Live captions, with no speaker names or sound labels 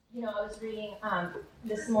I was reading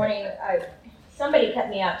this morning. Somebody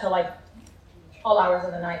kept me up till like all hours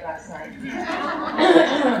of the night last night.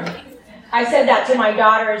 I said that to my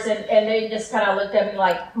daughters, and they just kind of looked at me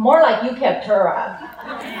like, more like you kept her up.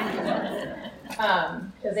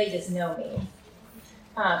 Because they just know me.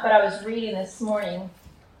 But I was reading this morning,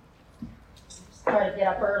 trying to get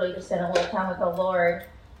up early to spend a little time with the Lord.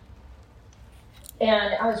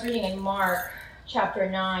 And I was reading in Mark chapter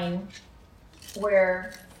 9,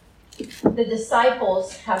 where the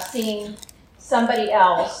disciples have seen somebody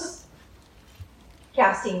else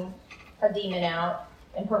casting a demon out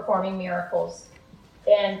and performing miracles.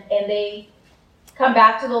 And they come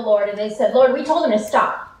back to the Lord and they said, Lord, we told him to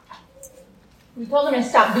stop. We told him to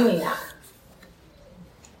stop doing that.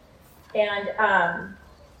 And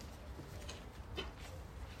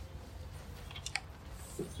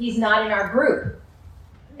he's not in our group,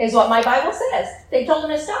 is what my Bible says. They told him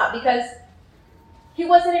to stop because he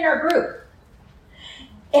wasn't in our group.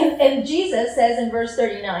 And Jesus says in verse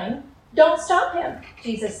 39, don't stop him,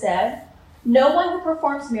 Jesus said. No one who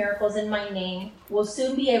performs miracles in my name will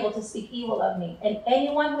soon be able to speak evil of me. And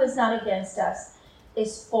anyone who is not against us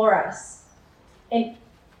is for us. And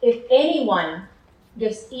if anyone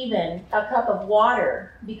gives even a cup of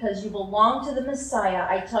water because you belong to the Messiah,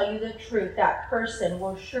 I tell you the truth, that person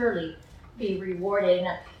will surely be rewarded.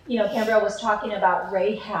 And, Canberra was talking about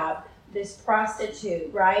Rahab, this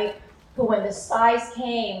prostitute, right? Who when the spies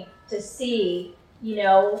came to see,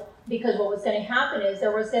 because what was going to happen is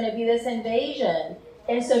there was going to be this invasion.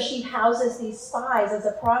 And so she houses these spies as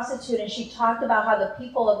a prostitute, and she talked about how the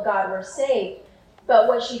people of God were saved. But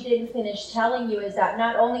what she didn't finish telling you is that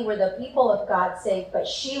not only were the people of God saved, but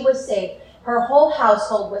she was saved. Her whole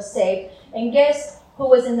household was saved. And guess who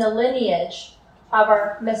was in the lineage of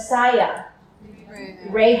our Messiah?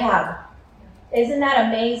 Rahab. Isn't that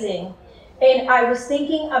amazing? And I was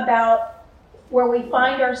thinking about where we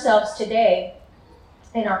find ourselves today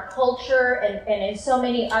in our culture and in so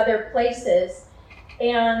many other places.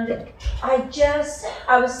 And I just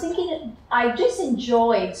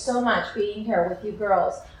enjoyed so much being here with you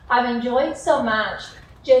girls. I've enjoyed so much.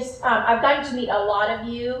 I've gotten to meet a lot of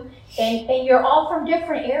you, and you're all from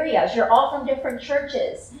different areas. You're all from different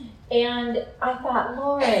churches. And I thought,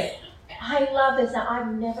 Lord, I love this. Now,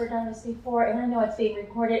 I've never done this before, and I know it's being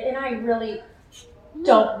recorded, and I really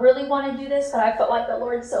don't really want to do this, but I felt like the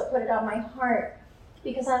Lord so put it on my heart.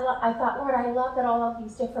 Because I thought, Lord, I love that all of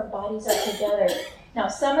these different bodies are together. Now,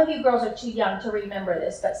 some of you girls are too young to remember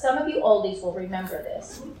this, but some of you oldies will remember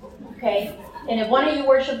this, okay? And if one of you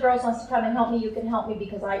worship girls wants to come and help me, you can help me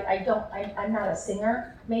because I'm not a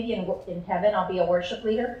singer. Maybe in heaven I'll be a worship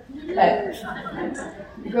leader. But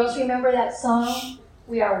girls, remember that song?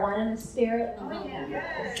 We are one in the Spirit.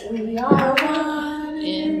 We are one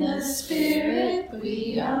in the Spirit.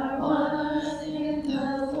 We are one in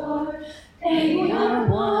the Lord. We are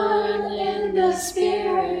one in the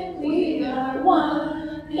Spirit, we are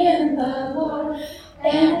one in the Lord,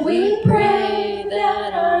 and we pray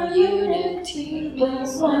that our unity will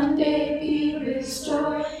one day be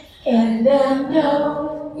restored, and then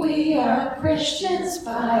know we are Christians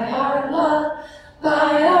by our love,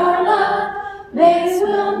 they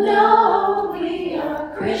will know we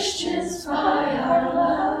are Christians by our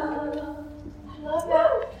love. I love that.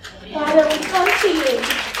 Father, we come to you.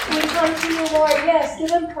 We come to you, Lord. Yes,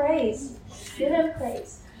 give him praise. Give him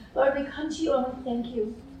praise. Lord, we come to you and we thank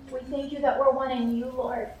you. We thank you that we're one in you,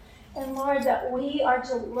 Lord. And Lord, that we are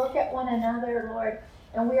to look at one another, Lord,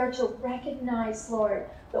 and we are to recognize, Lord,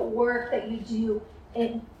 the work that you do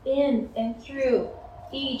in and through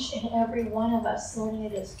each and every one of us, Lord, and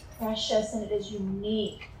it is precious and it is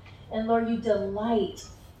unique. And Lord, you delight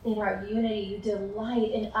in our unity. You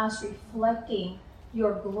delight in us reflecting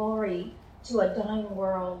your glory to a dying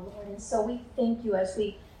world, Lord. And so we thank you as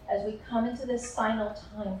we come into this final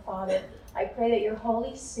time, Father. I pray that your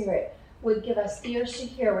Holy Spirit would give us ears to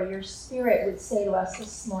hear what your Spirit would say to us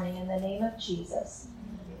this morning in the name of Jesus.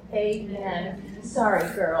 Amen.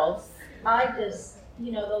 Sorry, girls. I just, the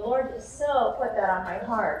Lord just so put that on my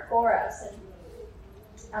heart for us.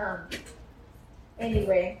 And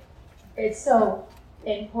anyway, it's so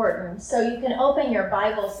important. So you can open your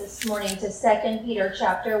Bibles this morning to 2 Peter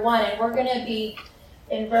chapter 1, and we're going to be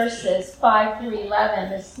in verses 5 through 11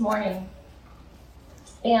 this morning.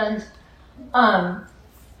 And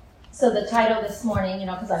so the title this morning,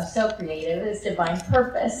 because I'm so creative, is Divine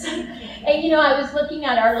Purpose. And I was looking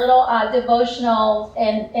at our little devotional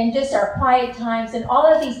and just our quiet times and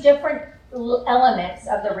all of these different elements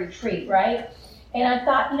of the retreat, right? And I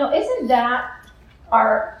thought, isn't that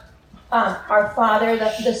our our Father,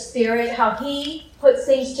 the Spirit, how He puts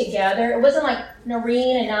things together. It wasn't like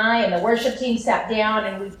Noreen and I and the worship team sat down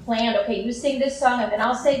and we planned, okay, you sing this song and then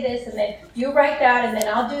I'll say this and then you write that and then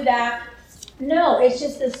I'll do that. No, it's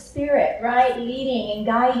just the Spirit, right? Leading and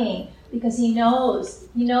guiding, because He knows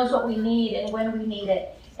what we need and when we need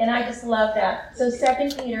it. And I just love that. So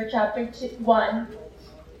 2 Peter chapter 1,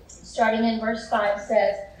 starting in verse 5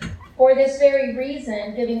 says, "For this very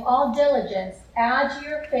reason, giving all diligence, add to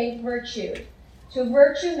your faith virtue, to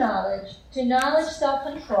virtue knowledge, to knowledge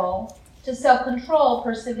self-control, to self-control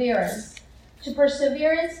perseverance, to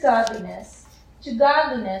perseverance godliness, to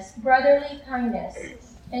godliness brotherly kindness,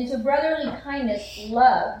 and to brotherly kindness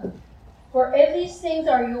love. For if these things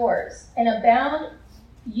are yours and abound,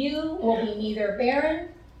 you will be neither barren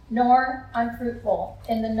nor unfruitful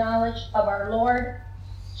in the knowledge of our Lord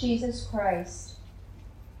Jesus Christ.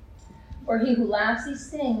 For he who lacks these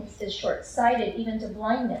things is short-sighted even to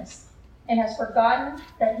blindness, and has forgotten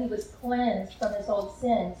that he was cleansed from his old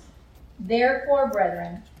sins. Therefore,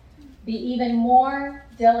 brethren, be even more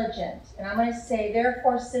diligent." And I'm going to say,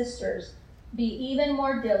 therefore, sisters, be even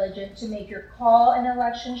more diligent to make your call and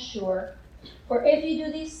election sure. For if you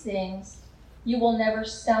do these things, you will never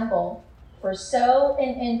stumble. For so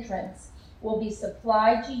an entrance will be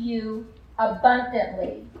supplied to you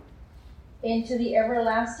abundantly into the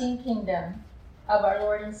everlasting kingdom of our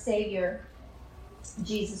Lord and Savior,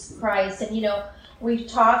 Jesus Christ. And we've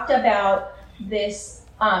talked about this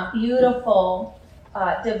beautiful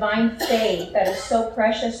divine faith that is so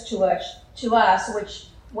precious to us, which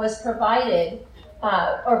was provided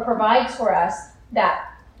or provides for us that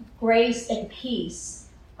grace and peace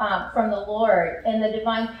from the Lord, and the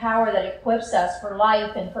divine power that equips us for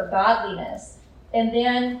life and for godliness. And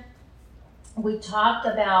then we talked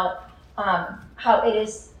about how it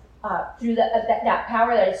is through that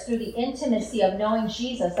power, that is through the intimacy of knowing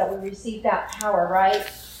Jesus, that we receive that power, right?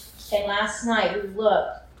 And last night we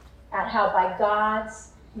looked at how by God's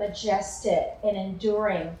majestic and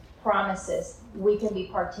enduring promises, we can be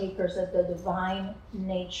partakers of the divine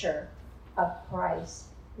nature of Christ.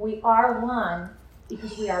 We are one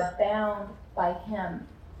because we are bound by Him.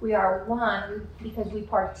 We are one because we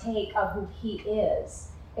partake of who He is.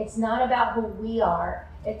 It's not about who we are,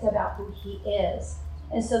 it's about who He is.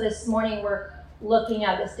 And so this morning we're looking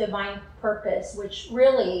at this divine purpose, which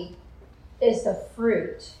really is the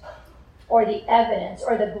fruit or the evidence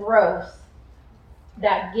or the growth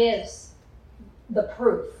that gives the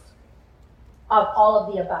proof of all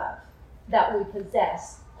of the above, that we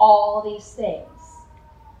possess all these things.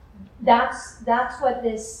 That's what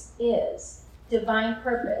this is, divine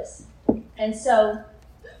purpose. And so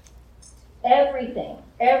everything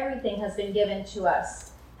has been given to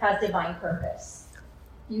us has divine purpose.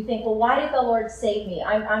 You think, well, why did the Lord save me?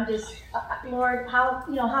 I'm just, Lord, how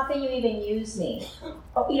can you even use me?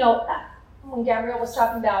 When Gabrielle was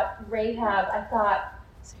talking about Rahab, I thought,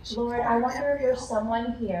 Lord, I wonder if there's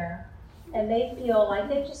someone here and they feel like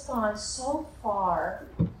they've just gone so far.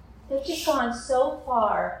 They've just gone so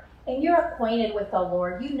far. And you're acquainted with the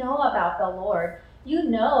Lord. You know about the Lord. You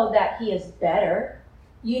know that He is better.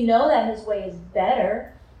 You know that His way is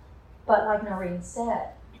better. But like Noreen said,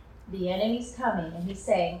 the enemy's coming and he's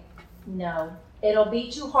saying, no, it'll be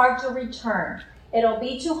too hard to return. It'll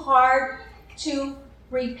be too hard to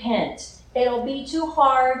repent. It'll be too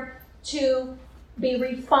hard to be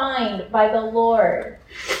refined by the Lord.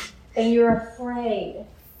 And you're afraid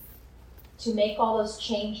to make all those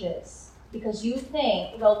changes because you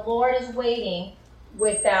think the Lord is waiting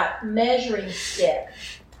with that measuring stick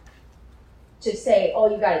to say, oh,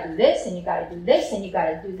 you got to do this, and you got to do this, and you got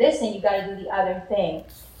to do this, and you got to do the other thing.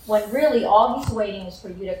 When really all He's waiting is for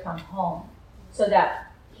you to come home so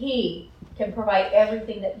that He can provide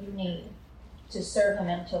everything that you need to serve Him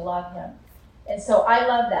and to love Him. And so I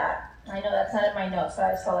love that. I know that's not in my notes, but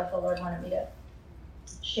I just felt like the Lord wanted me to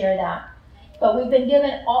share that. But we've been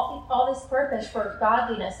given all this purpose for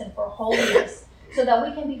godliness and for holiness so that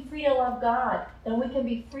we can be free to love God and we can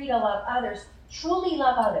be free to love others, truly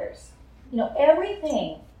love others.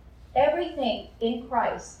 Everything in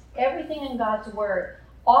Christ, everything in God's Word,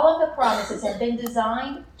 all of the promises have been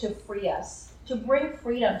designed to free us, to bring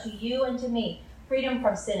freedom to you and to me. Freedom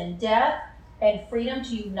from sin and death, and freedom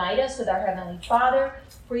to unite us with our Heavenly Father,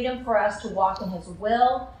 freedom for us to walk in His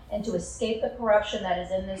will, and to escape the corruption that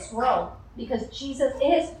is in this world. Because Jesus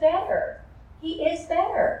is better. He is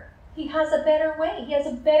better. He has a better way. He has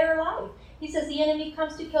a better life. He says the enemy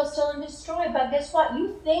comes to kill, steal, and destroy. But guess what?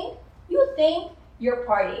 You think you're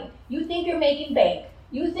partying. You think you're making bank.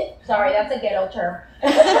 Sorry, that's a ghetto term.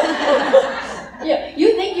 Yeah,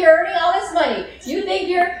 you think you're earning all this money. You think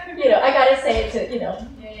you're, I gotta say it to,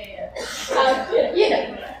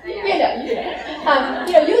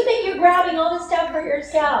 You think you're grabbing all this stuff for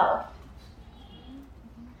yourself.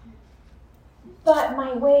 But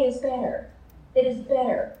my way is better. It is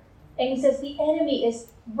better. And he says the enemy is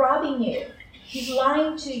robbing you. He's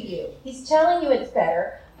lying to you. He's telling you it's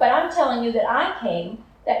better, but I'm telling you that I came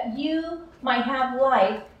that you might have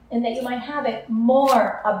life and that you might have it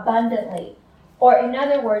more abundantly. Or in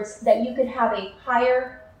other words, that you could have a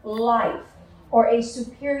higher life or a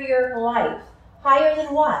superior life. Higher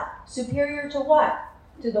than what? Superior to what?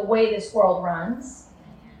 To the way this world runs,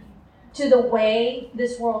 to the way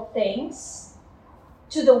this world thinks,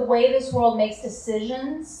 to the way this world makes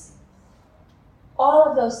decisions. All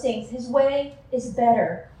of those things. His way is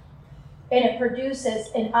better. And it produces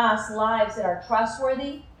in us lives that are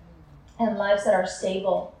trustworthy and lives that are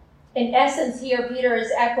stable. In essence, here Peter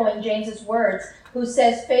is echoing James's words, who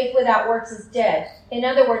says faith without works is dead. In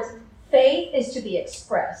other words, faith is to be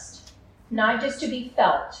expressed, not just to be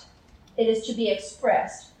felt. It is to be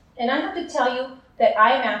expressed. And I have to tell you that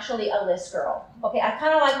I am actually a list girl. Okay, I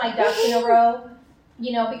kind of like my ducks in a row,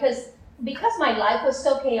 because my life was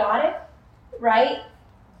so chaotic, right?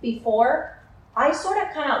 Before, I sort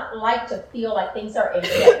of kind of like to feel like things are in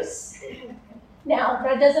place. Now,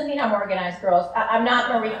 that doesn't mean I'm organized, girls. I'm not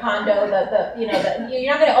Marie Kondo, you're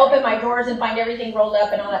not going to open my drawers and find everything rolled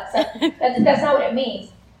up and all that stuff. That's not what it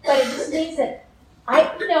means. But it just means that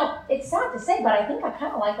it's sad to say, but I think I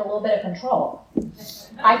kind of like a little bit of control.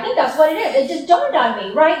 I think that's what it is. It just dawned on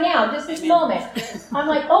me right now, just this moment. I'm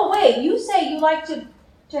like, oh, wait, you say you like to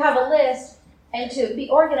have a list and to be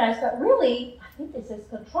organized, but really, I think this is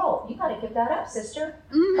control. You got to give that up, sister.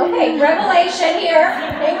 Okay, revelation here.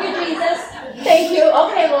 Thank you, Jesus. Thank you.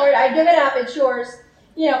 Okay, Lord, I give it up. It's yours.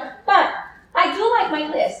 But I do like my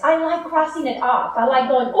list. I like crossing it off. I like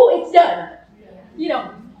going, oh, it's done.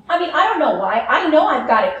 I don't know why. I know I've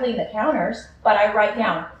got to clean the counters, but I write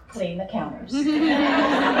down, clean the counters. I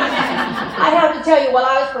have to tell you, while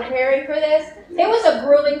I was preparing for this, it was a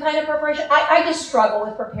grueling kind of preparation. I just struggle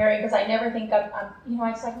with preparing because I never think I'm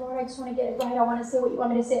it's like, Lord, I just want to get it right. I want to say what you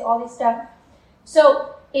want me to say, all this stuff.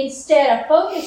 So instead of focusing